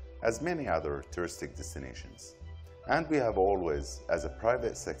labor as many other touristic destinations. And we have always, as a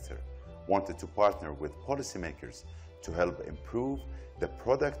private sector, wanted to partner with policymakers to help improve the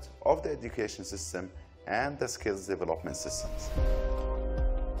product of the education system and the skills development systems.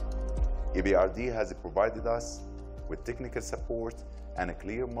 EBRD has provided us with technical support and a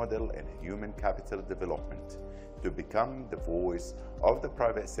clear model in human capital development to become the voice of the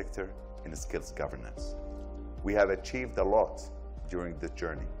private sector in skills governance. We have achieved a lot during the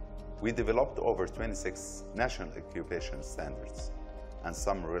journey. We developed over 26 national occupation standards and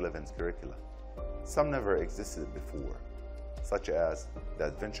some relevant curricula. Some never existed before, such as the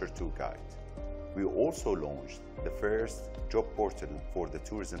Adventure 2 Guide. We also launched the first job portal for the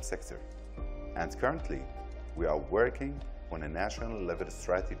tourism sector. And currently, we are working on a national level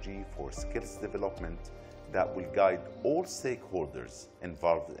strategy for skills development that will guide all stakeholders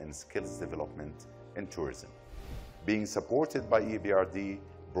involved in skills development in tourism. Being supported by EBRD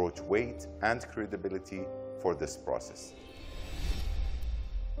brought weight and credibility for this process.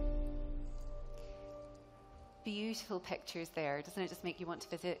 Beautiful pictures there. Doesn't it just make you want to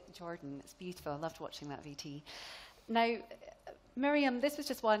visit Jordan? It's beautiful. I loved watching that VT. Now, Miriam, this was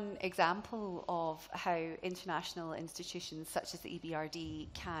just one example of how international institutions such as the EBRD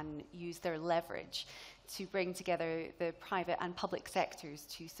can use their leverage to bring together the private and public sectors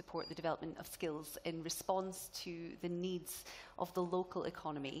to support the development of skills in response to the needs of the local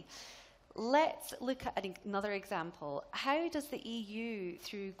economy. Let's look at another example. How does the EU,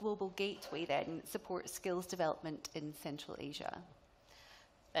 through Global Gateway, then, support skills development in Central Asia?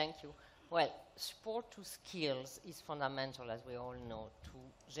 Thank you. Well, support to skills is fundamental, as we all know, to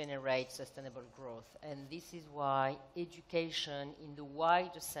generate sustainable growth. And this is why education, in the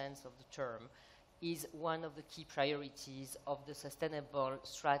wider sense of the term, is one of the key priorities of the Sustainable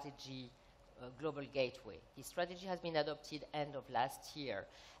Strategy Global Gateway. This strategy has been adopted end of last year,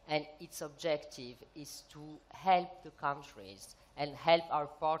 and its objective is to help the countries and help our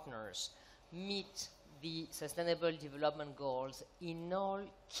partners meet the Sustainable Development Goals in all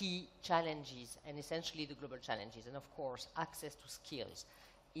key challenges, and essentially the global challenges. And of course, access to skills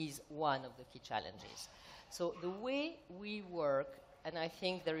is one of the key challenges. So the way we work, and I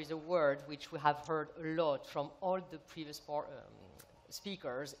think there is a word which we have heard a lot from all the previous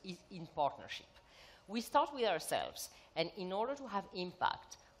speakers, is in partnership. We start with ourselves, and in order to have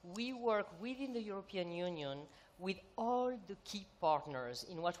impact, we work within the European Union with all the key partners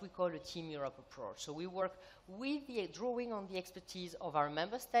in what we call a Team Europe approach. So we work with drawing on the expertise of our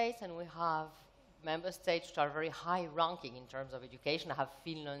member states, and we have member states which are very high ranking in terms of education. I have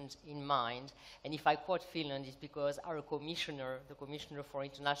Finland in mind, and if I quote Finland, it's because our commissioner, the Commissioner for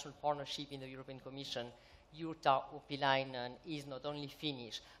International Partnership in the European Commission, Jutta Urpilainen, is not only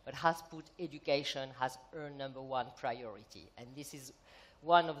Finnish, but has put education as her #1 priority. And this is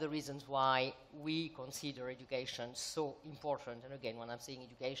one of the reasons why we consider education so important. And again, when I'm saying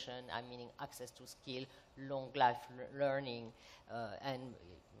education, I'm meaning access to skill, long life learning, and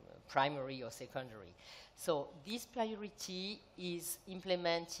primary or secondary. So this priority is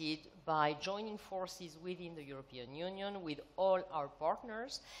implemented by joining forces within the European Union with all our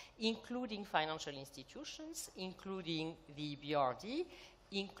partners, including financial institutions, including the EBRD,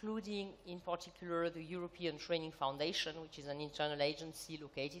 including in particular the European Training Foundation, which is an internal agency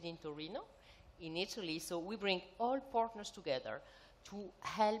located in Torino, in Italy. So we bring all partners together to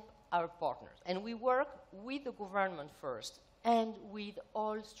help our partners. And we work with the government first and with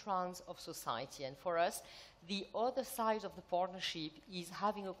all strands of society. And for us, the other side of the partnership is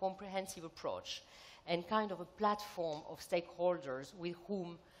having a comprehensive approach and kind of a platform of stakeholders with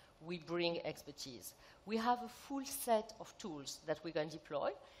whom we bring expertise. We have a full set of tools that we can deploy,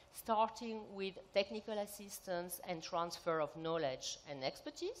 starting with technical assistance and transfer of knowledge and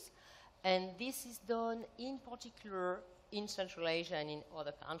expertise, And this is done in particular in Central Asia and in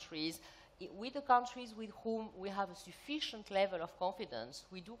other countries. With the countries with whom we have a sufficient level of confidence,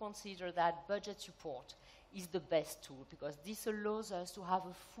 we do consider that budget support is the best tool, because this allows us to have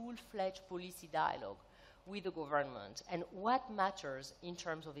a full-fledged policy dialogue with the government. And what matters in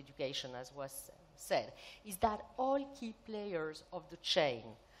terms of education, as was said, is that all key players of the chain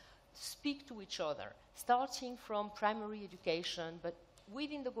speak to each other, starting from primary education, but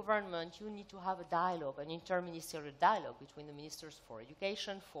within the government, you need to have a dialogue, an interministerial dialogue between the ministers for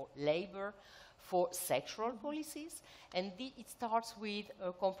education, for labor, for sectoral policies. And it starts with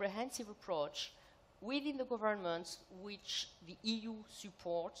a comprehensive approach within the governments, which the EU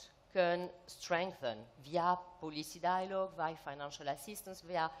support can strengthen via policy dialogue, via financial assistance,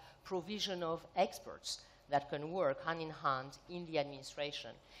 via provision of experts that can work hand in hand in the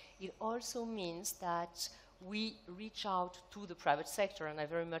administration. It also means that we reach out to the private sector, and I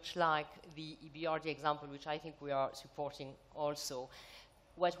very much like the EBRD example, which I think we are supporting also.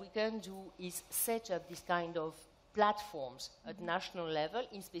 What we can do is set up this kind of platforms at national level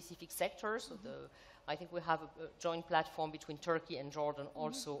in specific sectors. So I think we have a joint platform between Turkey and Jordan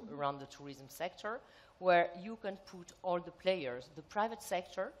also around the tourism sector, where you can put all the players, the private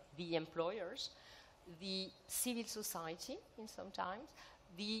sector, the employers, the civil society in sometimes,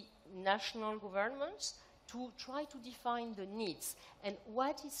 the national governments, to try to define the needs. And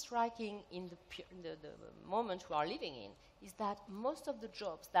what is striking in the moment we are living in is that most of the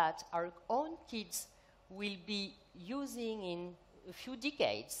jobs that our own kids will be using in a few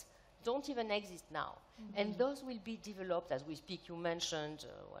decades don't even exist now. And those will be developed as we speak. You mentioned,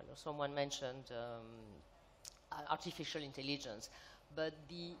 well, someone mentioned artificial intelligence, but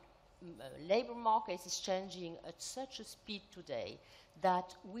the labor market is changing at such a speed today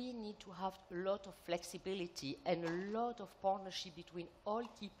that we need to have a lot of flexibility and a lot of partnership between all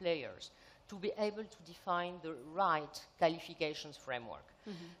key players to be able to define the right qualifications framework.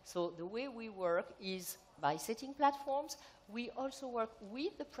 So the way we work is by setting platforms. We also work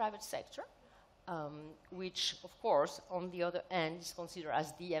with the private sector, which, of course, on the other end is considered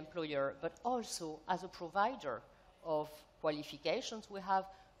as the employer, but also as a provider of qualifications. We have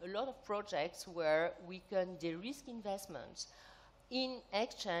a lot of projects where we can de-risk investments in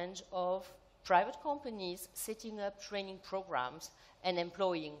exchange of private companies setting up training programs and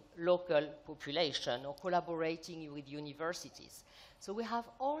employing local population or collaborating with universities. So we have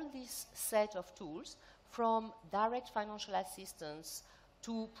all this set of tools, from direct financial assistance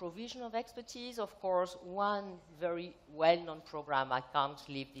to provision of expertise. Of course, one very well-known program, I can't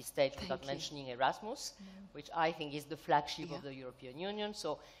leave this stage without mentioning Erasmus, which I think is the flagship of the European Union.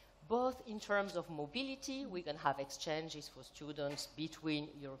 So both in terms of mobility, we can have exchanges for students between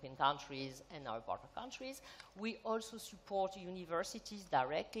European countries and our partner countries. We also support universities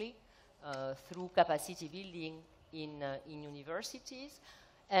directly through capacity building in universities.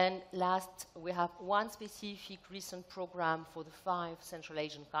 And last, we have one specific recent program for the 5 Central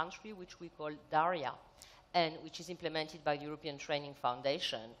Asian countries, which we call DARIA, and which is implemented by the European Training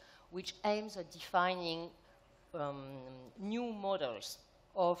Foundation, which aims at defining new models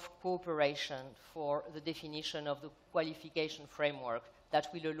of cooperation for the definition of the qualification framework that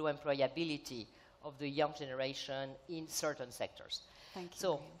will allow employability of the young generation in certain sectors. Thank you.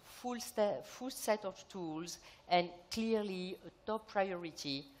 So full set of tools, and clearly a top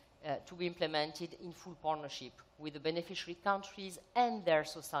priority to be implemented in full partnership with the beneficiary countries and their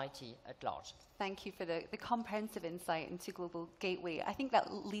society at large. Thank you for the comprehensive insight into Global Gateway. I think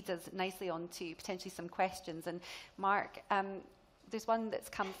that leads us nicely on to potentially some questions. And Mark, there's one that's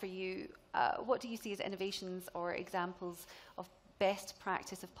come for you. What do you see as innovations or examples of best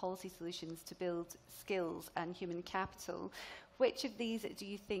practice of policy solutions to build skills and human capital? Which of these do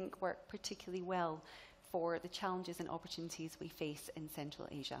you think work particularly well for the challenges and opportunities we face in Central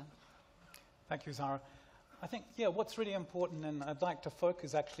Asia? Thank you, Zara. I think, what's really important, and I'd like to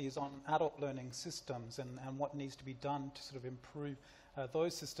focus actually, is on adult learning systems and what needs to be done to sort of improve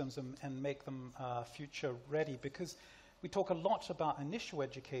those systems and make them future ready. Because we talk a lot about initial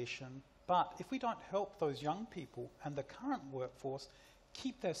education, but if we don't help those young people and the current workforce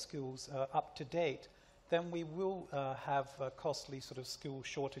keep their skills up to date, then we will have costly sort of skill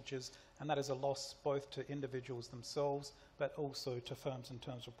shortages, and that is a loss both to individuals themselves, but also to firms in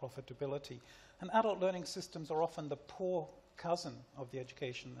terms of profitability. And adult learning systems are often the poor cousin of the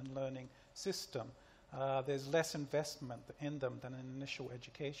education and learning system. There's less investment in them than in initial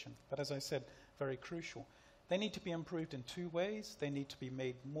education, but as I said, very crucial. They need to be improved in 2 ways. They need to be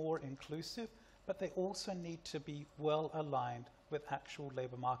made more inclusive, but they also need to be well aligned with actual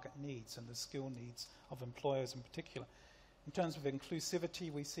labor market needs and the skill needs of employers in particular. In terms of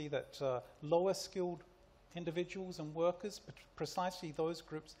inclusivity, we see that lower skilled individuals and workers, but precisely those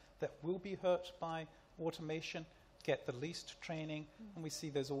groups that will be hurt by automation, get the least training. And we see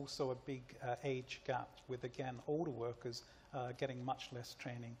there's also a big age gap with, again, older workers getting much less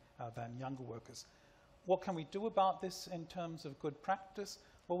training than younger workers. What can we do about this in terms of good practice?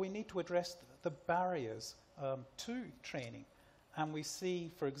 Well, we need to address the barriers to training. And we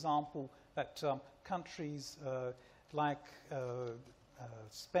see, for example, that countries like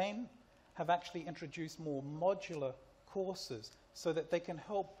Spain have actually introduced more modular courses so that they can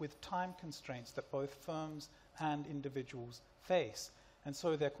help with time constraints that both firms and individuals face. And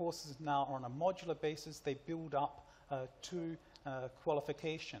so their courses now are on a modular basis. They build up to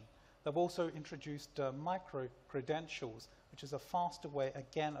qualification. They've also introduced micro-credentials, which is a faster way,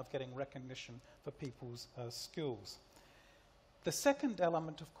 again, of getting recognition for people's skills. The second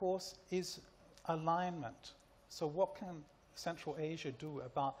element, of course, is alignment. So what can Central Asia do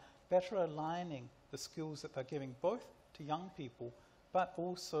about better aligning the skills that they're giving both to young people but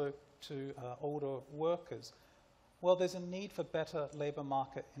also to older workers? Well, there's a need for better labor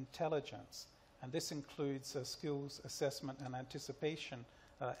market intelligence, and this includes skills assessment and anticipation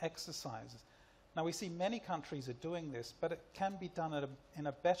exercises. Now, we see many countries are doing this, but it can be done in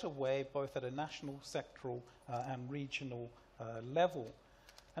a better way, both at a national, sectoral, and regional level.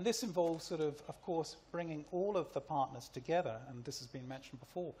 And this involves of course, bringing all of the partners together, and this has been mentioned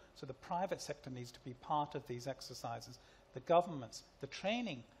before. So the private sector needs to be part of these exercises. The governments, the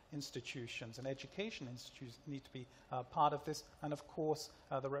training institutions and education institutes need to be part of this, and of course,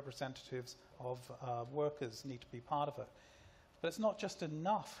 the representatives of workers need to be part of it. But it's not just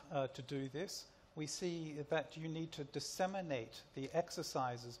enough to do this. We see that you need to disseminate the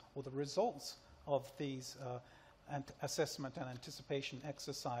exercises or the results of these assessment and anticipation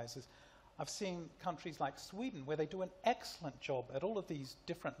exercises. I've seen countries like Sweden where they do an excellent job at all of these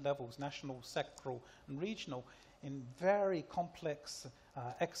different levels, national, sectoral, and regional, in very complex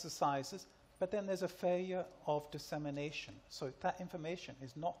exercises, but then there's a failure of dissemination. So that information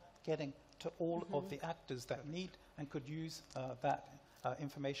is not getting to all of the actors that need and could use that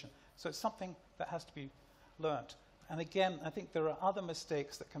information. So it's something that has to be learnt. And again, I think there are other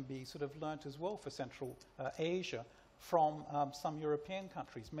mistakes that can be learnt as well for Central Asia from some European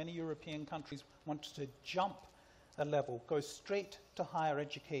countries. Many European countries want to jump a level, go straight to higher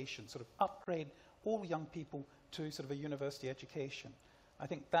education, upgrade all young people to a university education. I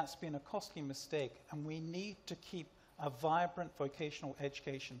think that's been a costly mistake, and we need to keep a vibrant vocational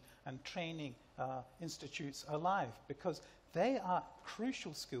education and training institutes alive, because they are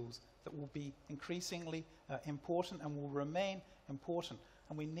crucial skills that will be increasingly important and will remain important.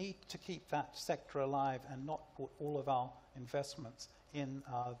 And we need to keep that sector alive and not put all of our investments in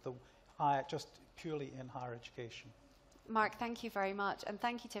just purely in higher education. Mark, thank you very much, and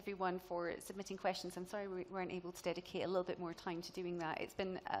thank you to everyone for submitting questions. I'm sorry we weren't able to dedicate a little bit more time to doing that. It's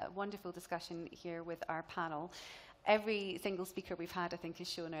been a wonderful discussion here with our panel. Every single speaker we've had, I think, has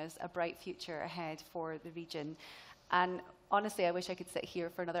shown us a bright future ahead for the region. And honestly, I wish I could sit here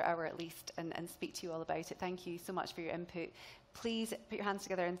for another hour at least and speak to you all about it. Thank you so much for your input. Please put your hands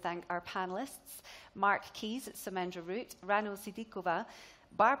together and thank our panelists, Mark Keys, Somendra Root, Rano Sidikova,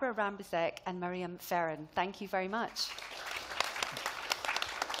 Barbara Rambisek, and Miriam Ferran. Thank you very much.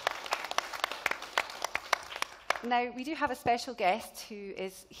 Now, we do have a special guest who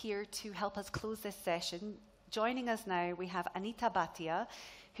is here to help us close this session. Joining us now, we have Anita Bhatia,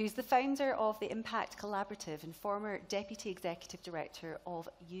 who's the founder of the Impact Collaborative and former Deputy Executive Director of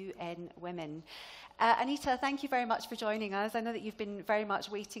UN Women. Anita, thank you very much for joining us. I know that you've been very much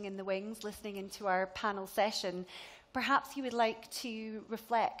waiting in the wings, listening into our panel session. Perhaps you would like to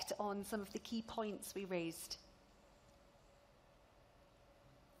reflect on some of the key points we raised.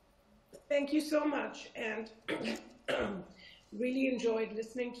 Thank you so much, and really enjoyed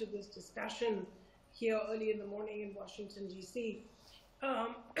listening to this discussion here early in the morning in Washington, D.C.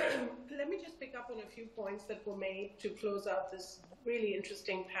 Let me just pick up on a few points that were made to close out this really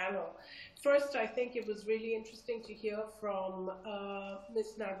interesting panel. First, I think it was really interesting to hear from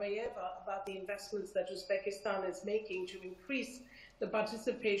Ms. Narbayeva about the investments that Uzbekistan is making to increase the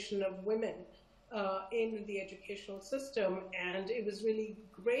participation of women in the educational system, and it was really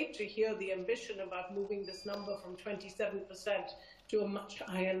great to hear the ambition about moving this number from 27% to a much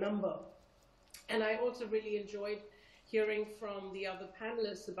higher number. And I also really enjoyed hearing from the other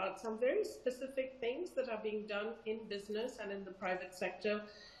panelists about some very specific things that are being done in business and in the private sector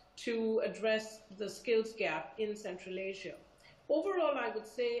to address the skills gap in Central Asia. Overall, I would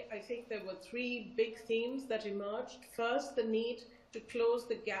say, I think there were three big themes that emerged. First, the need to close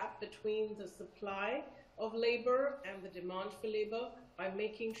the gap between the supply of labor and the demand for labor by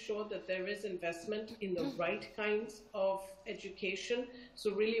making sure that there is investment in the right kinds of education.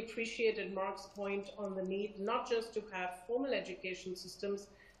 So really appreciated Mark's point on the need not just to have formal education systems,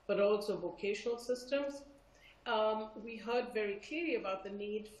 but also vocational systems. We heard very clearly about the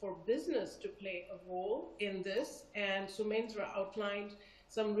need for business to play a role in this, and Sumendra outlined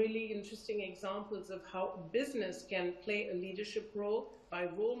some really interesting examples of how business can play a leadership role by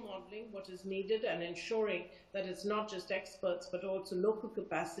role modeling what is needed and ensuring that it's not just experts, but also local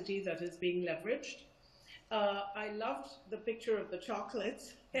capacity that is being leveraged. I loved the picture of the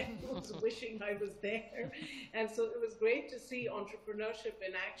chocolates and was wishing I was there. And so it was great to see entrepreneurship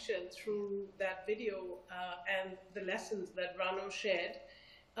in action through that video and the lessons that Rano shared.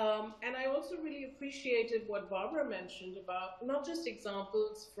 And I also really appreciated what Barbara mentioned about not just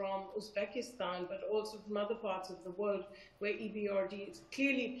examples from Uzbekistan, but also from other parts of the world where EBRD is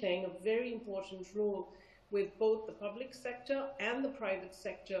clearly playing a very important role with both the public sector and the private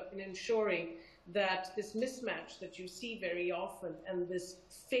sector in ensuring that this mismatch that you see very often and this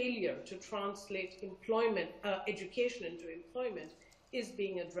failure to translate employment, education into employment is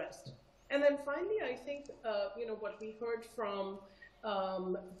being addressed. And then finally, I think, what we heard from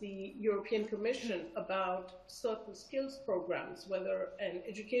the European Commission about certain skills programs, whether an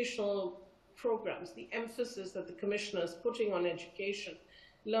educational programs, the emphasis that the Commissioner is putting on education,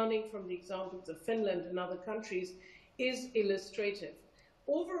 learning from the examples of Finland and other countries, is illustrative.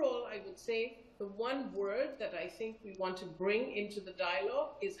 Overall, I would say the one word that I think we want to bring into the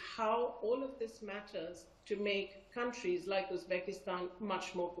dialogue is how all of this matters to make countries like Uzbekistan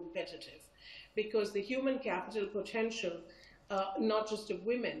much more competitive. Because the human capital potential, not just of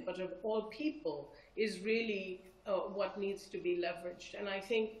women, but of all people, is really what needs to be leveraged. And I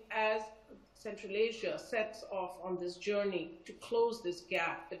think as Central Asia sets off on this journey to close this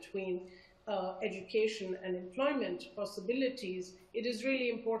gap between education and employment possibilities, it is really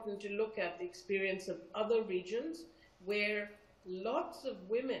important to look at the experience of other regions where lots of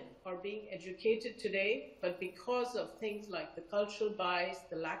women are being educated today, but because of things like the cultural bias,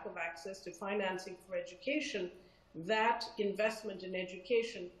 the lack of access to financing for education, that investment in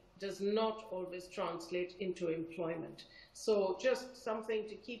education does not always translate into employment. So just something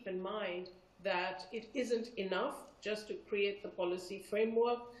to keep in mind, that it isn't enough just to create the policy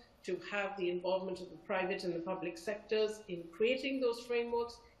framework, to have the involvement of the private and the public sectors in creating those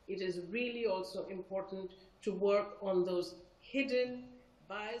frameworks. It is really also important to work on those hidden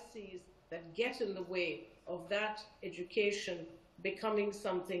biases that get in the way of that education becoming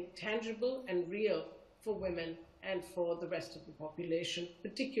something tangible and real for women and for the rest of the population,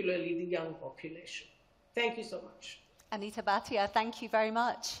 particularly the young population. Thank you so much. Anita Bhatia, thank you very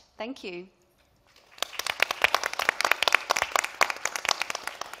much. Thank you.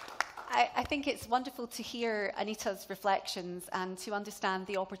 I think it's wonderful to hear Anita's reflections and to understand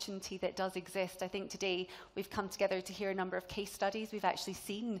the opportunity that does exist. I think today we've come together to hear a number of case studies. We've actually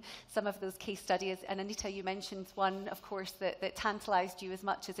seen some of those case studies. And Anita, you mentioned one, of course, that tantalized you as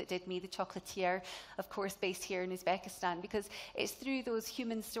much as it did me, the chocolatier, of course, based here in Uzbekistan, because it's through those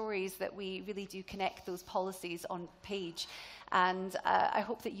human stories that we really do connect those policies on page. And I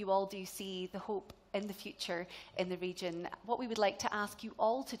hope that you all do see the hope in the future in the region. What we would like to ask you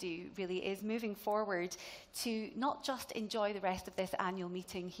all to do really is moving forward to not just enjoy the rest of this annual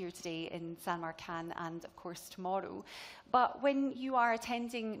meeting here today in San Marcan and of course tomorrow, but when you are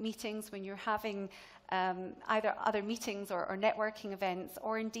attending meetings, when you're having either other meetings or networking events,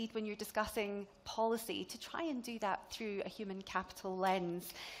 or indeed when you're discussing policy, to try and do that through a human capital lens.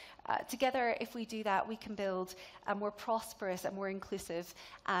 Together, if we do that, we can build a more prosperous, a more inclusive,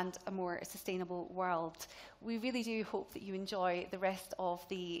 and a more sustainable world. We really do hope that you enjoy the rest of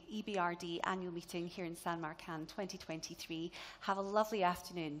the EBRD annual meeting here in San Marcan 2023. Have a lovely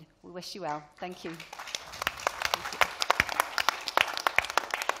afternoon. We wish you well. Thank you.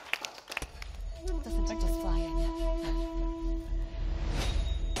 Doesn't it just fly in?